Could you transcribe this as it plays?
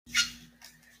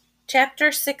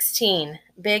Chapter 16,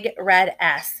 Big Red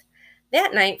S.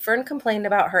 That night, Fern complained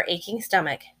about her aching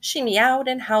stomach. She meowed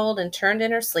and howled and turned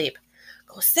in her sleep.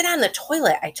 Go sit on the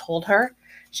toilet, I told her.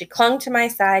 She clung to my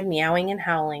side, meowing and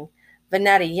howling.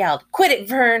 Vanetta yelled, Quit it,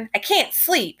 Fern! I can't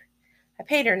sleep! I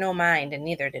paid her no mind, and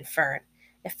neither did Fern.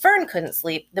 If Fern couldn't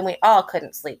sleep, then we all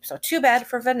couldn't sleep, so too bad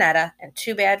for Vanetta and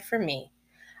too bad for me.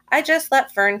 I just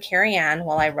let Fern carry on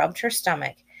while I rubbed her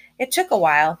stomach. It took a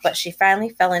while, but she finally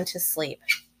fell into sleep.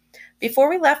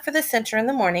 Before we left for the center in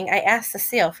the morning, I asked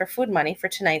Cecile for food money for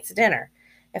tonight's dinner.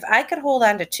 If I could hold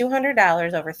on to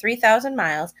 $200 over 3,000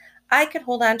 miles, I could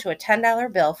hold on to a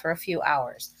 $10 bill for a few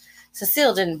hours.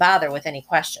 Cecile didn't bother with any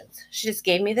questions. She just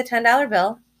gave me the $10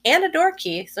 bill and a door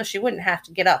key so she wouldn't have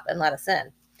to get up and let us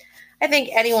in. I think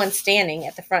anyone standing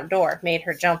at the front door made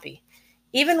her jumpy.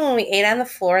 Even when we ate on the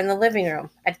floor in the living room,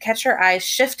 I'd catch her eyes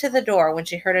shift to the door when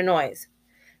she heard a noise.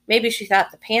 Maybe she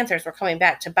thought the Panthers were coming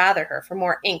back to bother her for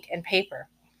more ink and paper.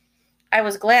 I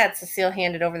was glad Cecile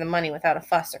handed over the money without a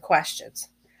fuss or questions.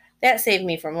 That saved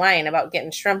me from lying about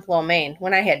getting shrimp lo mein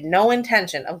when I had no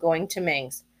intention of going to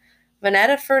Ming's.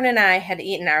 Vanetta, Fern, and I had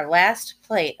eaten our last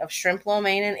plate of shrimp lo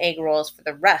mein and egg rolls for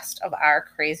the rest of our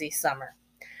crazy summer.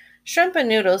 Shrimp and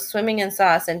noodles swimming in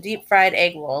sauce and deep-fried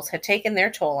egg rolls had taken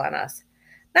their toll on us.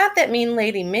 Not that mean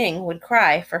Lady Ming would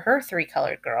cry for her three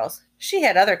colored girls. She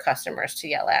had other customers to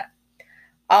yell at.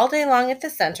 All day long at the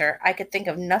center, I could think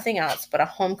of nothing else but a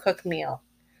home-cooked meal.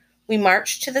 We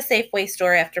marched to the Safeway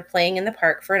store after playing in the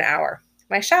park for an hour.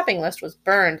 My shopping list was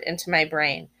burned into my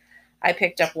brain. I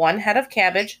picked up 1 head of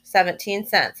cabbage, 17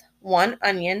 cents, 1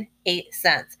 onion, 8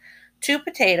 cents, 2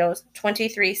 potatoes,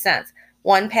 23 cents,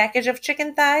 1 package of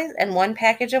chicken thighs, and 1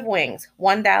 package of wings,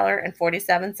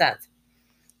 $1.47.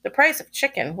 The price of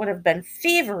chicken would have been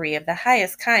thievery of the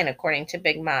highest kind, according to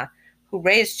Big Ma, who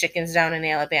raised chickens down in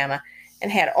Alabama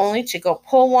and had only to go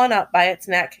pull one up by its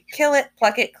neck, kill it,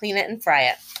 pluck it, clean it, and fry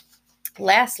it.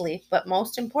 Lastly, but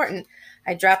most important,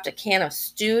 I dropped a can of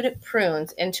stewed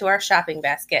prunes into our shopping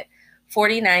basket,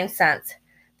 49 cents.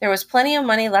 There was plenty of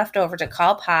money left over to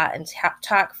call Pa and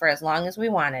talk for as long as we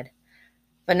wanted.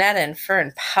 Vanetta and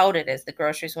Fern pouted as the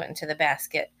groceries went into the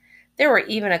basket. There were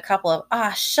even a couple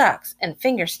of shucks and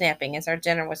finger snapping as our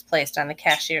dinner was placed on the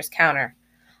cashier's counter.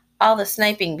 All the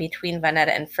sniping between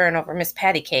Vanetta and Fern over Miss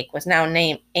Patty Cake was now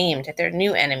aimed at their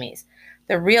new enemies,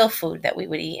 the real food that we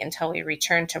would eat until we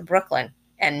returned to Brooklyn,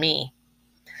 and me.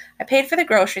 I paid for the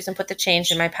groceries and put the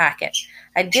change in my pocket.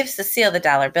 I'd give Cecile the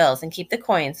dollar bills and keep the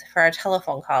coins for our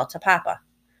telephone call to Papa.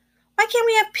 Why can't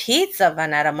we have pizza,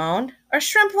 Vanetta moaned, or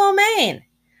shrimp lo mein?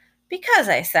 Because,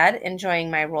 I said, enjoying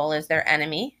my role as their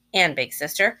enemy and big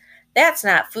sister, that's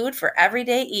not food for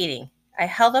everyday eating. I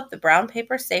held up the brown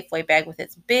paper Safeway bag with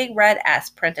its big red S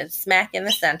printed smack in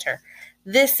the center.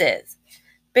 This is.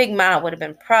 Big Ma would have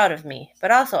been proud of me, but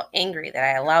also angry that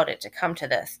I allowed it to come to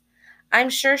this. I'm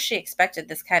sure she expected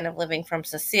this kind of living from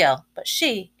Cecile, but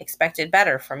she expected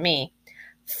better from me.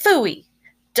 Phooey!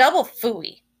 Double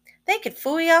phooey! They could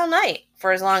phooey all night,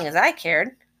 for as long as I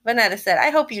cared. Vanetta said, I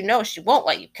hope you know she won't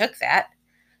let you cook that.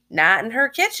 Not in her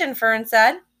kitchen, Fern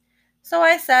said. So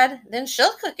I said, then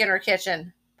she'll cook in her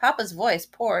kitchen. Papa's voice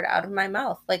poured out of my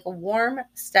mouth like a warm,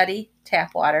 steady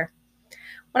tap water.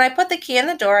 When I put the key in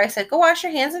the door, I said, go wash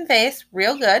your hands and face,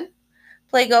 real good.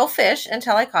 Play go fish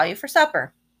until I call you for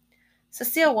supper.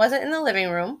 Cecile wasn't in the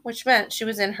living room, which meant she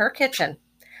was in her kitchen.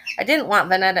 I didn't want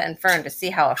Vanetta and Fern to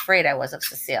see how afraid I was of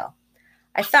Cecile.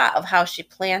 I thought of how she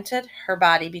planted her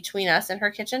body between us and her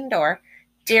kitchen door,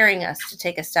 daring us to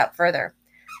take a step further,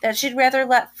 that she'd rather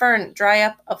let Fern dry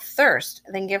up of thirst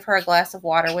than give her a glass of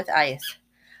water with ice.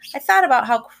 I thought about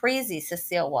how crazy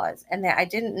Cecile was and that I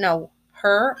didn't know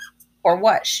her or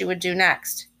what she would do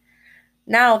next.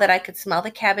 Now that I could smell the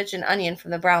cabbage and onion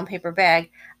from the brown paper bag,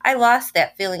 I lost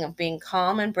that feeling of being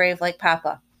calm and brave like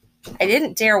Papa. I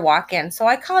didn't dare walk in, so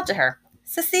I called to her,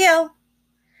 Cecile.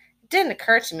 It didn't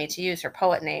occur to me to use her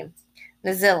poet name,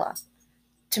 Nazilla,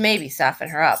 to maybe soften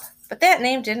her up, but that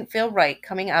name didn't feel right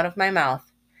coming out of my mouth.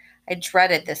 I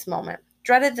dreaded this moment,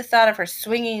 dreaded the thought of her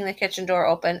swinging the kitchen door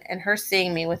open and her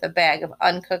seeing me with a bag of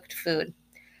uncooked food.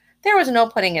 There was no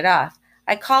putting it off.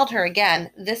 I called her again,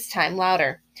 this time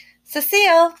louder.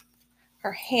 Cecile!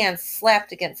 Her hands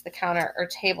slapped against the counter or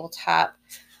tabletop,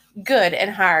 good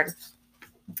and hard.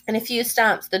 In a few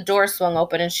stomps, the door swung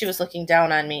open and she was looking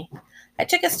down on me. I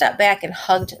took a step back and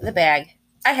hugged the bag.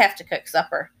 I have to cook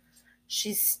supper.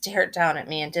 She stared down at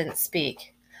me and didn't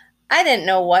speak. I didn't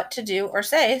know what to do or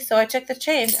say, so I took the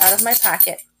change out of my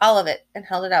pocket, all of it, and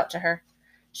held it out to her.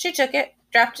 She took it,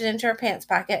 dropped it into her pants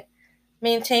pocket,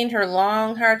 maintained her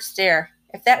long, hard stare.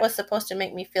 If that was supposed to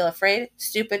make me feel afraid,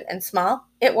 stupid, and small,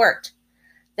 it worked.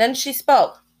 Then she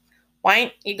spoke. Why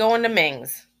ain't you going to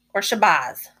Ming's or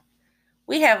Shabazz?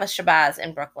 We have a Shabazz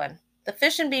in Brooklyn, the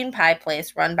fish and bean pie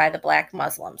place run by the black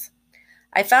Muslims.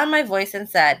 I found my voice and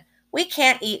said, we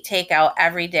can't eat takeout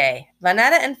every day.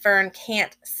 Vanetta and Fern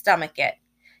can't stomach it.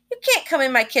 You can't come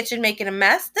in my kitchen making a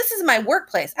mess. This is my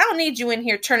workplace. I don't need you in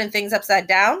here turning things upside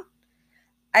down.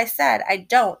 I said I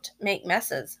don't make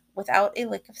messes without a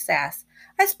lick of sass.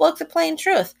 I spoke the plain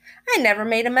truth. I never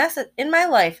made a mess in my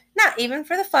life, not even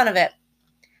for the fun of it.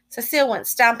 Cecile went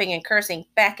stomping and cursing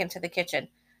back into the kitchen.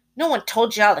 No one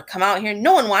told you all to come out here.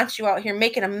 No one wants you out here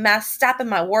making a mess, stopping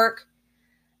my work.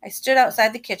 I stood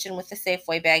outside the kitchen with the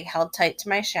Safeway bag held tight to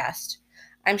my chest.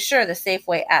 I'm sure the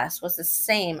Safeway S was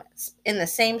in the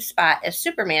same spot as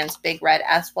Superman's big red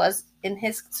S was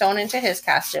sewn into his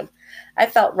costume. I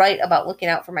felt right about looking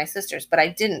out for my sisters, but I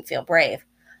didn't feel brave.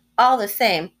 All the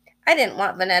same, I didn't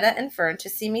want Vanetta and Fern to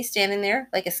see me standing there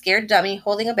like a scared dummy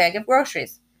holding a bag of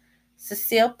groceries.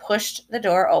 Cecile pushed the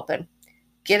door open.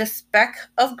 Get a speck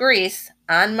of grease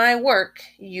on my work,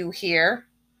 you hear?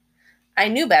 I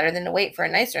knew better than to wait for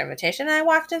a nicer invitation, and I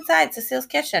walked inside Cecile's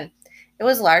kitchen. It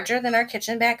was larger than our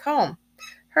kitchen back home.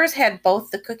 Hers had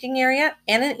both the cooking area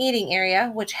and an eating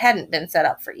area, which hadn't been set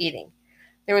up for eating.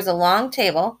 There was a long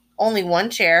table, only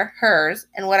one chair, hers,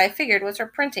 and what I figured was her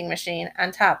printing machine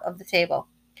on top of the table.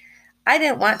 I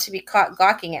didn't want to be caught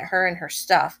gawking at her and her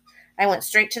stuff. I went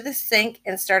straight to the sink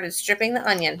and started stripping the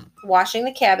onion, washing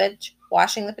the cabbage,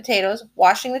 washing the potatoes,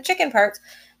 washing the chicken parts,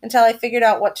 until I figured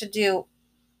out what to do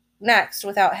next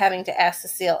without having to ask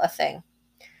Cecile a thing.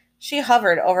 She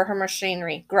hovered over her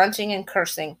machinery, grunting and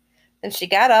cursing. Then she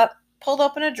got up, pulled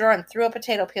open a drawer, and threw a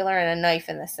potato peeler and a knife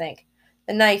in the sink.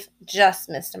 The knife just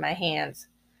missed my hands.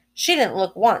 She didn't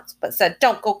look once, but said,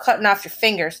 "Don't go cutting off your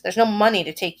fingers. There's no money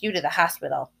to take you to the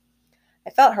hospital." I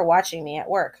felt her watching me at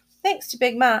work. Thanks to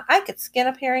Big Ma, I could skin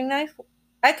a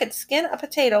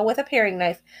potato with a paring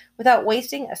knife without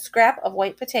wasting a scrap of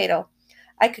white potato.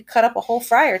 I could cut up a whole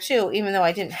fryer, too, even though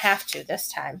I didn't have to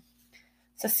this time.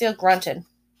 Cecile grunted.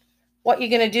 "What you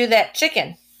gonna do that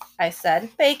chicken?" I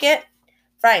said. "Bake it."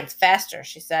 "Frying's faster,"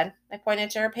 she said. I pointed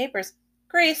to her papers.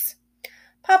 "Grease."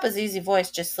 Papa's easy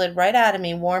voice just slid right out of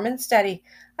me, warm and steady.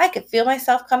 I could feel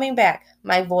myself coming back.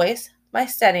 My voice, my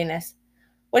steadiness.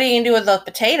 "What are you gonna do with those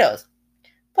potatoes?"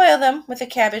 "Boil them with the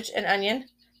cabbage and onion."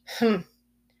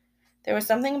 There was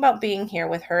something about being here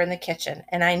with her in the kitchen,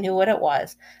 and I knew what it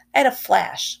was. I had a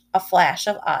flash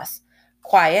of us,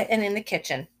 quiet and in the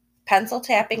kitchen, pencil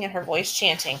tapping and her voice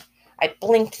chanting. I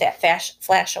blinked that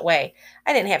flash away.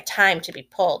 I didn't have time to be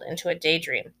pulled into a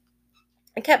daydream.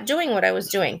 I kept doing what I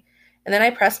was doing, and then I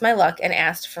pressed my luck and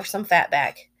asked for some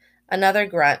fatback. Another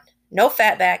grunt. No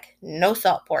fatback, no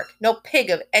salt pork, no pig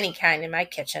of any kind in my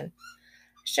kitchen.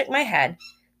 I shook my head.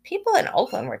 People in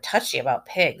Oakland were touchy about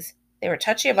pigs. They were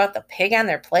touchy about the pig on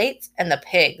their plates and the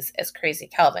pigs, as Crazy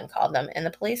Calvin called them, in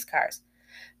the police cars.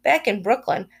 Back in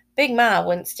Brooklyn, Big Ma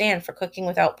wouldn't stand for cooking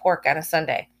without pork on a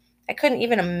Sunday. I couldn't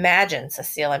even imagine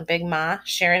Cecile and Big Ma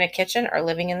sharing a kitchen or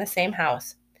living in the same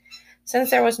house. Since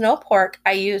there was no pork,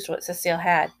 I used what Cecile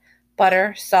had.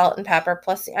 Butter, salt, and pepper,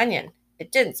 plus the onion.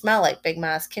 It didn't smell like Big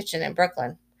Ma's kitchen in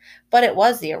Brooklyn, but it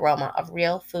was the aroma of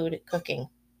real food cooking.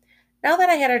 Now that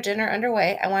I had our dinner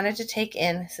underway, I wanted to take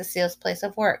in Cecile's place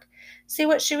of work, see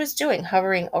what she was doing,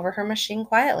 hovering over her machine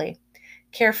quietly,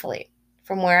 carefully.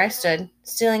 From where I stood,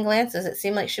 stealing glances, it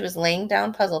seemed like she was laying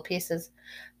down puzzle pieces,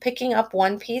 picking up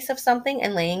one piece of something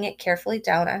and laying it carefully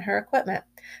down on her equipment,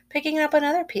 picking up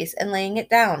another piece and laying it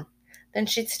down. Then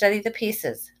she'd study the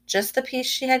pieces, just the piece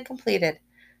she had completed.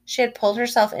 She had pulled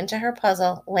herself into her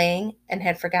puzzle, laying, and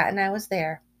had forgotten I was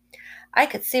there. I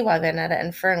could see why Vanetta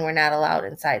and Fern were not allowed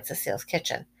inside Cecile's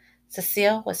kitchen.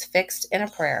 Cecile was fixed in a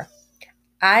prayer.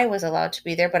 I was allowed to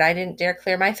be there, but I didn't dare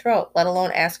clear my throat, let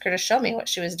alone ask her to show me what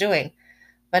she was doing.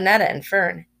 Vanetta and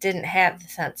Fern didn't have the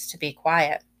sense to be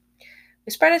quiet.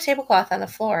 We spread a tablecloth on the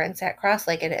floor and sat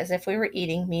cross-legged as if we were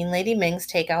eating Mean Lady Ming's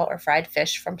takeout or fried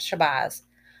fish from Shabazz.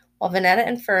 While Vanetta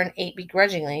and Fern ate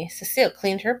begrudgingly, Cecile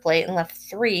cleaned her plate and left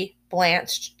 3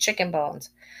 blanched chicken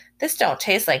bones. "This don't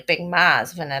taste like Big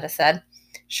Ma's," Vanetta said.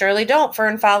 "Surely don't,"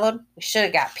 Fern followed. "We should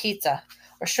have got pizza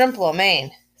or shrimp lo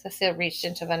mein." Cecile reached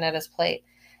into Vanetta's plate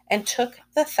and took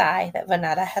the thigh that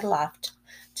Vanetta had left.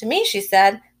 "To me," she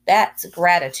said, "that's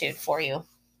gratitude for you."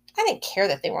 I didn't care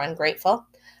that they were ungrateful.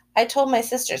 I told my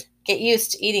sisters, "Get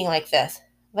used to eating like this."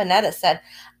 Vanetta said,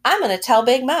 "I'm going to tell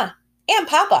Big Ma and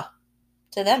Papa."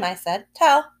 To them I said,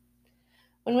 "Tell."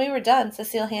 When we were done,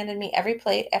 Cecile handed me every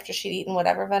plate after she'd eaten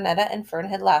whatever Vanetta and Fern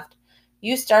had left.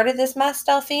 "You started this mess,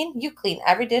 Delphine. You clean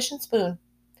every dish and spoon."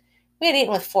 We had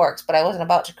eaten with forks, but I wasn't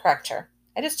about to correct her.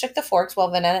 I just took the forks while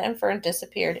Vanetta and Fern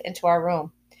disappeared into our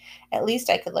room. At least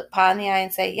I could look Pa in the eye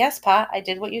and say, "Yes, Pa, I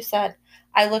did what you said.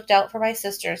 I looked out for my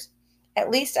sisters. At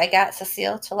least I got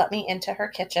Cecile to let me into her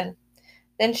kitchen."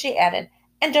 Then she added,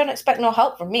 "And don't expect no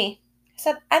help from me." I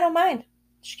said, "I don't mind."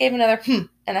 She gave another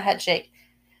and a head shake.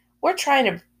 We're trying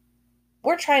to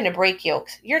we're trying to break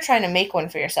yokes. You're trying to make one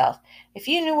for yourself. If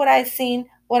you knew what I've seen,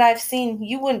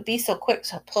 you wouldn't be so quick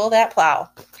to pull that plow."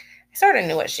 I sort of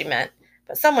knew what she meant,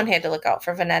 but someone had to look out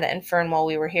for Vanetta and Fern while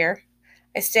we were here.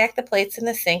 I stacked the plates in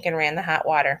the sink and ran the hot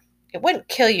water. "It wouldn't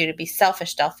kill you to be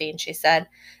selfish, Delphine," she said,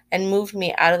 and moved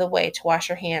me out of the way to wash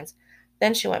her hands.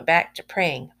 Then she went back to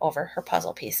praying over her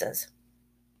puzzle pieces.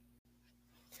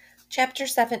 Chapter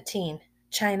 17.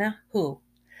 China Who.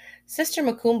 Sister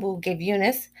Makumbu gave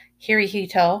Eunice,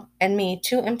 Hirohito, and me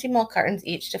 2 empty milk cartons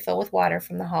each to fill with water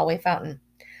from the hallway fountain.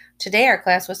 Today our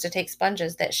class was to take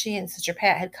sponges that she and Sister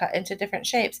Pat had cut into different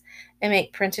shapes and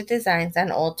make printed designs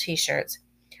on old t-shirts.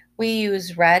 We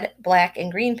used red, black,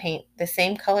 and green paint, the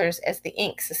same colors as the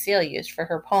ink Cecile used for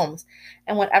her poems,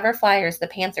 and whatever flyers the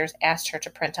Panthers asked her to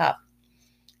print up.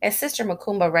 As Sister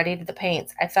Makumba readied the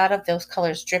paints, I thought of those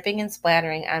colors dripping and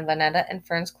splattering on Vanetta and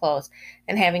Fern's clothes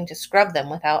and having to scrub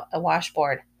them without a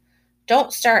washboard.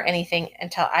 "Don't start anything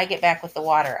until I get back with the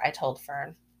water," I told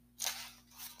Fern.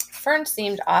 Fern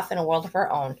seemed off in a world of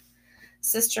her own.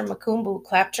 Sister Makumbu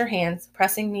clapped her hands,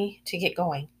 pressing me to get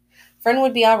going. Fern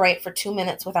would be all right for 2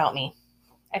 minutes without me.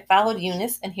 I followed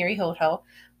Eunice and Hirohito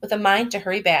with a mind to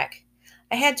hurry back.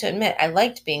 I had to admit I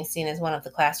liked being seen as one of the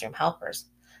classroom helpers.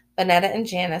 Vanetta and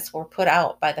Janice were put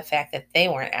out by the fact that they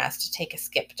weren't asked to take a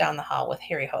skip down the hall with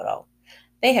Hirohito.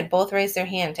 They had both raised their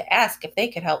hand to ask if they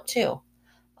could help too.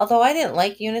 Although I didn't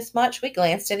like Eunice much, we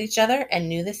glanced at each other and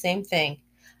knew the same thing.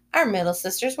 Our middle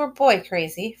sisters were boy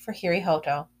crazy for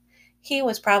Hirohito. He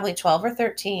was probably 12 or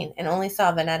 13 and only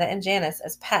saw Vanetta and Janice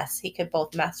as pests he could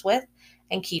both mess with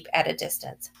and keep at a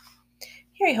distance.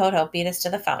 Hirohito beat us to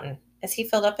the fountain. As he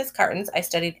filled up his cartons, I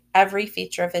studied every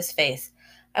feature of his face.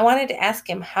 I wanted to ask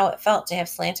him how it felt to have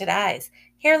slanted eyes,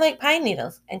 hair like pine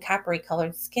needles, and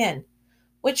coppery-colored skin.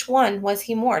 Which one was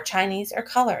he more, Chinese or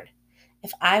colored?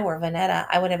 If I were Vanetta,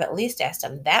 I would have at least asked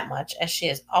him that much, as she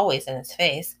is always in his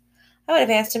face. I would have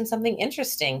asked him something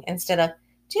interesting instead of,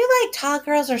 "Do you like tall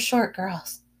girls or short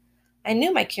girls?" I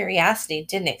knew my curiosity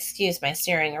didn't excuse my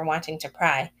staring or wanting to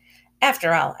pry.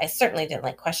 After all, I certainly didn't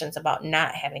like questions about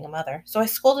not having a mother, so I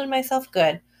scolded myself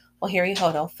good while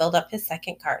Hirohito filled up his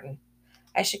second carton.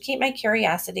 I should keep my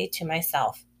curiosity to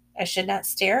myself. I should not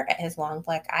stare at his long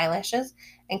black eyelashes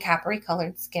and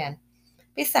coppery-colored skin.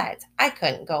 Besides, I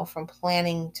couldn't go from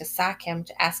planning to sock him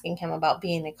to asking him about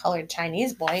being a colored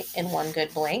Chinese boy in one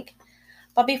good blink.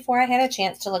 But before I had a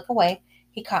chance to look away,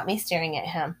 he caught me staring at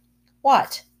him.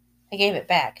 "What?" I gave it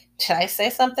back. "Did I say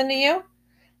something to you?"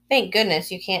 Thank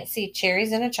goodness you can't see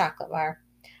cherries in a chocolate bar.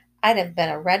 I'd have been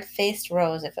a red-faced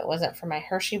rose if it wasn't for my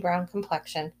Hershey brown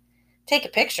complexion. "Take a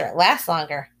picture, it lasts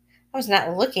longer." "I was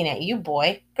not looking at you,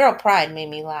 boy." Girl pride made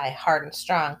me lie hard and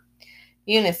strong.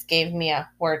 Eunice gave me a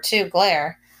 "where to"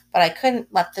 glare, but I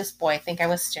couldn't let this boy think I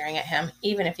was staring at him,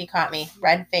 even if he caught me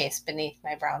red-faced beneath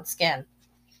my brown skin.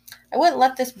 I wouldn't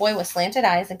let this boy with slanted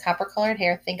eyes and copper-colored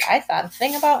hair think I thought a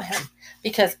thing about him,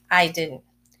 because I didn't.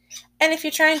 "And if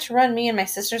you're trying to run me and my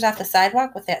sisters off the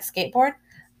sidewalk with that skateboard,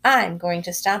 I'm going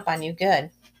to stomp on you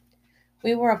good."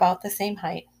 We were about the same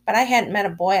height, but I hadn't met a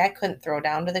boy I couldn't throw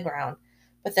down to the ground.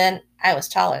 But then I was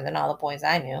taller than all the boys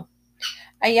I knew.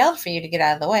 I yelled for you to get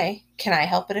out of the way. "Can I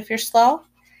help it if you're slow?"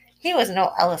 He was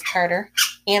no Ellis Carter,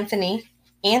 Antony,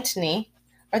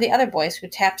 or the other boys who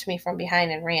tapped me from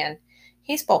behind and ran.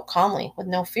 He spoke calmly, with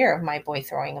no fear of my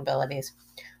boy-throwing abilities.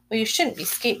 "Well, you shouldn't be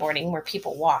skateboarding where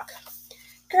people walk."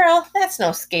 "Girl, that's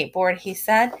no skateboard," he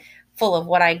said, full of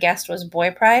what I guessed was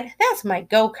boy pride. "That's my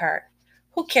go-kart."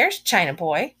 "Who cares, China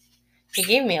boy?" He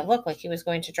gave me a look like he was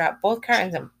going to drop both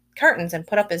cartons and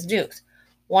put up his dukes.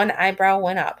 One eyebrow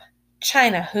went up.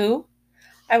 "China who?"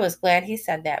 I was glad he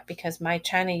said that, because my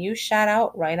China you shot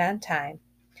out right on time.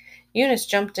 Eunice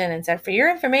jumped in and said, "For your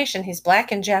information, he's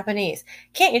black and Japanese.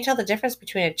 Can't you tell the difference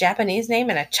between a Japanese name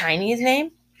and a Chinese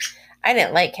name?" I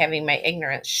didn't like having my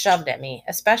ignorance shoved at me,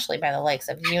 especially by the likes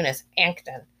of Eunice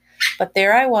Ankton. But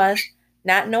there I was,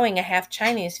 not knowing a half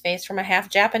Chinese face from a half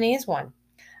Japanese one.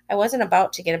 I wasn't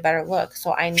about to get a better look,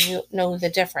 so I knew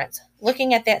the difference.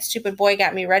 Looking at that stupid boy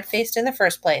got me red-faced in the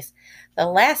first place. The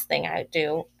last thing I'd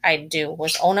do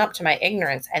was own up to my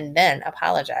ignorance and then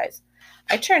apologize.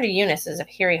 I turned to Eunice as if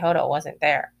Hirohito wasn't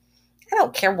there. "I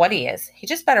don't care what he is. He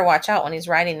just better watch out when he's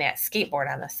riding that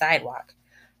skateboard on the sidewalk."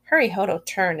 Hirohito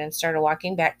turned and started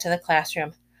walking back to the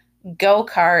classroom.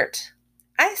 "Go-kart."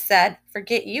 I said,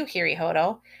 "Forget you,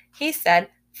 Hirohito." He said,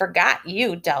 "Forgot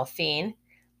you, Delphine."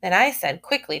 Then I said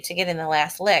quickly to get in the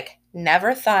last lick,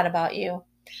 "Never thought about you."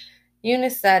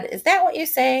 Eunice said, "Is that what you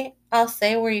say? I'll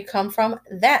say where you come from?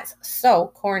 That's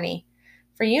so corny."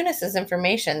 For Eunice's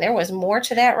information, there was more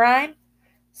to that rhyme.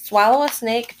 Swallow a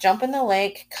snake, jump in the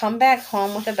lake, come back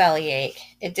home with a bellyache.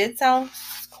 It did sound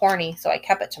corny, so I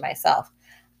kept it to myself.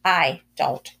 I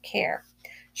don't care.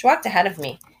 She walked ahead of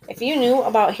me. If you knew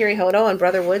about Hirihodo and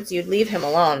Brother Woods, you'd leave him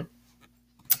alone.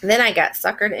 Then I got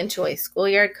suckered into a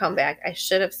schoolyard comeback I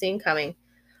should have seen coming.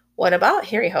 What about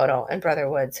Hirihodo and Brother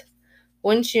Woods?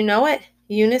 Wouldn't you know it?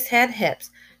 Eunice had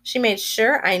hips. She made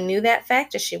sure I knew that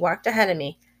fact as she walked ahead of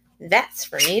me. That's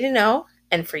for me to know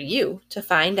and for you to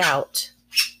find out.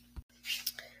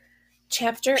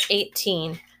 Chapter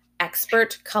 18,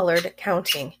 Expert Colored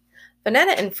Counting.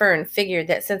 Vanetta and Fern figured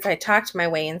that since I talked my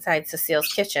way inside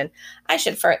Cecile's kitchen, I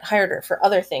should fight harder for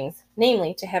other things,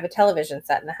 namely to have a television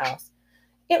set in the house.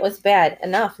 It was bad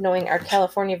enough knowing our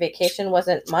California vacation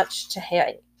wasn't much to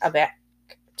have a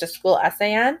back-to-school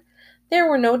essay on. There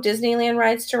were no Disneyland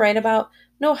rides to write about,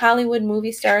 no Hollywood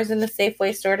movie stars in the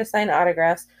Safeway store to sign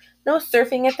autographs, no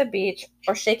surfing at the beach,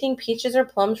 or shaking peaches or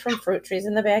plums from fruit trees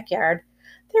in the backyard.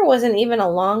 There wasn't even a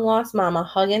long-lost mama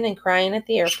hugging and crying at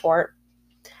the airport.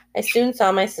 I soon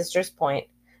saw my sister's point.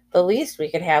 The least we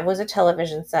could have was a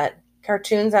television set.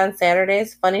 Cartoons on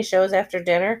Saturdays, funny shows after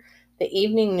dinner, the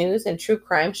evening news and true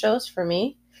crime shows for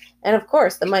me, and of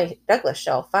course the Mike Douglas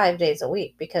show 5 days a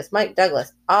week, because Mike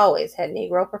Douglas always had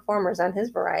Negro performers on his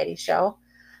variety show.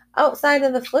 Outside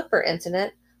of the flipper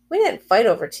incident, we didn't fight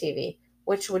over TV,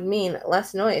 which would mean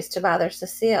less noise to bother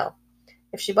Cecile.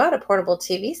 If she bought a portable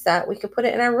TV set, we could put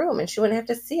it in our room and she wouldn't have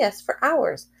to see us for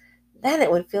hours. Then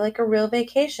it would feel like a real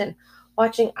vacation,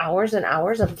 watching hours and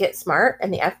hours of Get Smart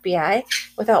and the FBI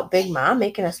without Big Mom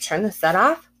making us turn the set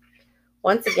off.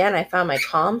 Once again, I found my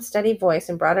calm, steady voice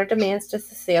and brought our demands to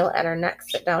Cecile at our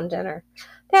next sit-down dinner.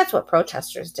 That's what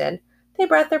protesters did. They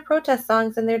brought their protest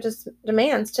songs and their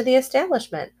demands to the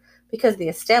establishment, because the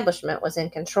establishment was in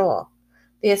control.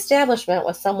 The establishment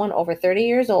was someone over 30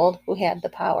 years old who had the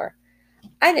power.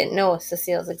 I didn't know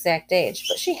Cecile's exact age,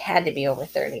 but she had to be over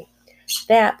 30.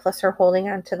 That, plus her holding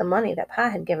on to the money that Pa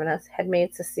had given us, had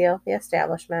made Cecile the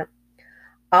establishment.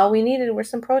 All we needed were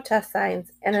some protest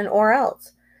signs and an or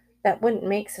else. That wouldn't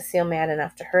make Cecile mad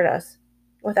enough to hurt us.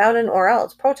 Without an or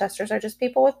else, protesters are just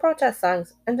people with protest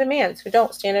songs and demands who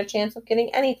don't stand a chance of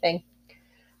getting anything.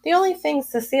 The only things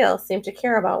Cecile seemed to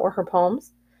care about were her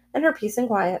poems and her peace and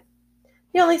quiet.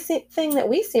 The only thing that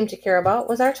we seemed to care about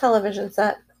was our television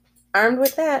set. Armed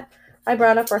with that, I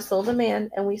brought up our sole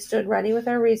demand, and we stood ready with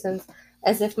our reasons,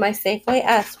 as if my Safeway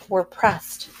S were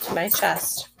pressed to my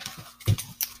chest.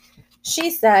 She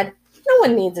said, "No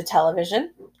one needs a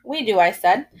television." "We do," I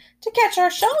said. "To catch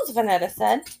our shows," Vanetta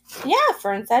said. "Yeah,"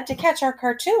 Fern said, "to catch our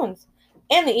cartoons."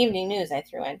 "And the evening news," I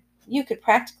threw in. You could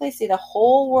practically see the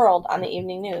whole world on the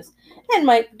evening news. "And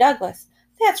Mike Douglas."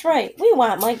 "That's right, we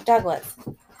want Mike Douglas."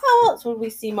 How else would we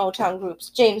see Motown groups,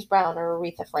 James Brown or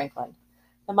Aretha Franklin?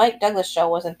 The Mike Douglas show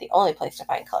wasn't the only place to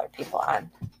find colored people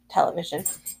on television.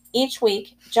 Each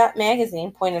week, Jet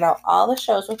Magazine pointed out all the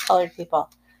shows with colored people.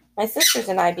 My sisters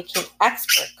and I became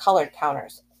expert colored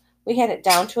counters. We had it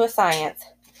down to a science.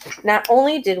 Not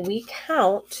only did we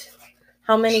count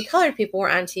how many colored people were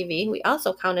on TV, we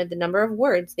also counted the number of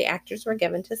words the actors were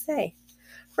given to say.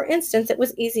 For instance, it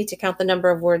was easy to count the number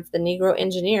of words the Negro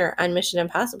engineer on Mission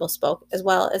Impossible spoke, as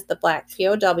well as the black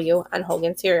POW on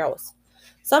Hogan's Heroes.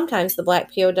 Sometimes the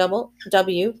black POW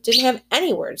didn't have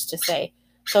any words to say,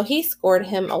 so he scored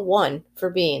him a 1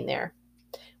 for being there.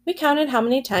 We counted how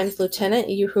many times Lieutenant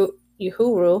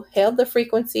Uhuru hailed the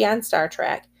frequency on Star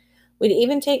Trek. We'd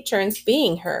even take turns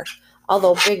being her,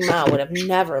 although Big Ma would have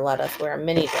never let us wear a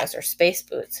mini dress or space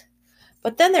boots.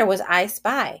 But then there was I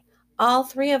Spy. All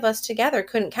three of us together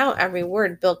couldn't count every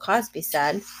word Bill Cosby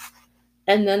said.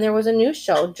 And then there was a new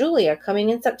show, Julia, coming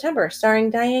in September,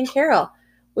 starring Diane Carroll.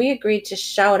 We agreed to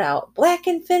shout out Black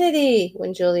Infinity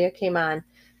when Julia came on,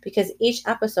 because each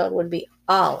episode would be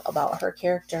all about her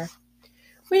character.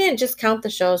 We didn't just count the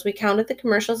shows, we counted the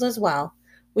commercials as well.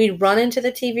 We'd run into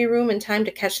the TV room in time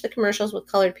to catch the commercials with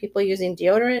colored people using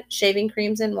deodorant, shaving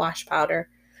creams, and wash powder.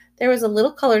 There was a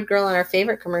little colored girl in our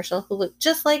favorite commercial who looked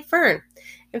just like Fern.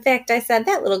 In fact, I said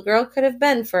that little girl could have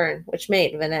been Fern, which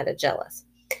made Vanetta jealous.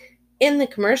 In the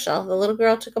commercial, the little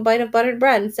girl took a bite of buttered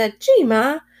bread and said, "Gee,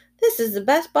 Ma, this is the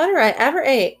best butter I ever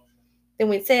ate." Then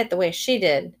we'd say it the way she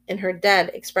did, in her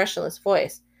dead, expressionless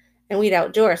voice, and we'd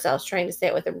outdo ourselves trying to say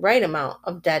it with the right amount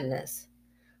of deadness.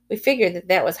 We figured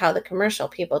that was how the commercial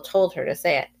people told her to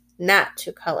say it, not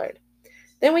too colored.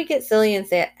 Then we'd get silly and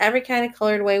say it every kind of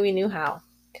colored way we knew how.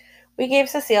 We gave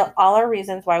Cecile all our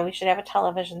reasons why we should have a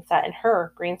television set in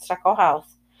her green stucco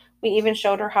house. We even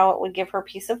showed her how it would give her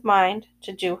peace of mind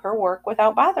to do her work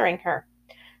without bothering her.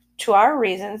 To our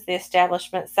reasons, the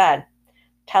establishment said,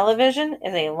 "Television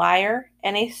is a liar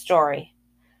and a story."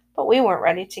 But we weren't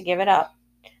ready to give it up.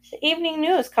 "The evening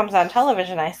news comes on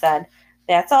television," I said.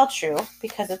 "That's all true,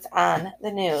 because it's on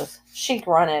the news." She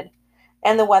grunted.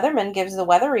 "And the weatherman gives the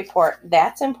weather report.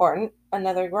 That's important."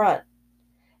 Another grunt.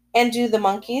 "And do the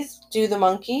monkeys do the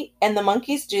monkey, and the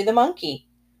monkeys do the monkey."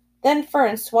 Then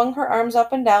Fern swung her arms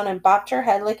up and down and bopped her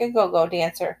head like a go-go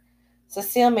dancer.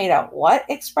 Cecile made a what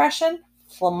expression?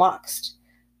 Flummoxed.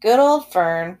 Good old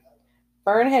Fern.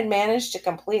 Fern had managed to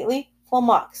completely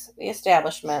flummox the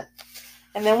establishment.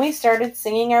 And then we started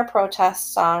singing our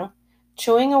protest song,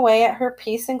 chewing away at her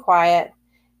peace and quiet.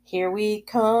 "Here we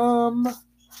come,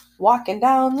 walking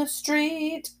down the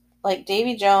street," like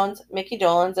Davy Jones, Mickey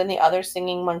Dolenz, and the other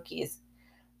singing monkeys.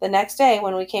 The next day,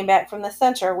 when we came back from the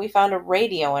center, we found a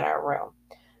radio in our room,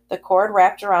 the cord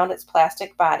wrapped around its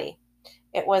plastic body.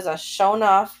 It was a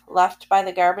show-nuff left by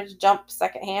the garbage dump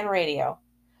secondhand radio.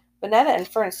 Vanetta and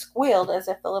Fern squealed as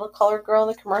if the little colored girl in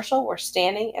the commercial were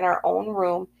standing in our own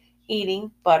room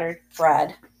eating buttered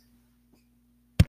bread.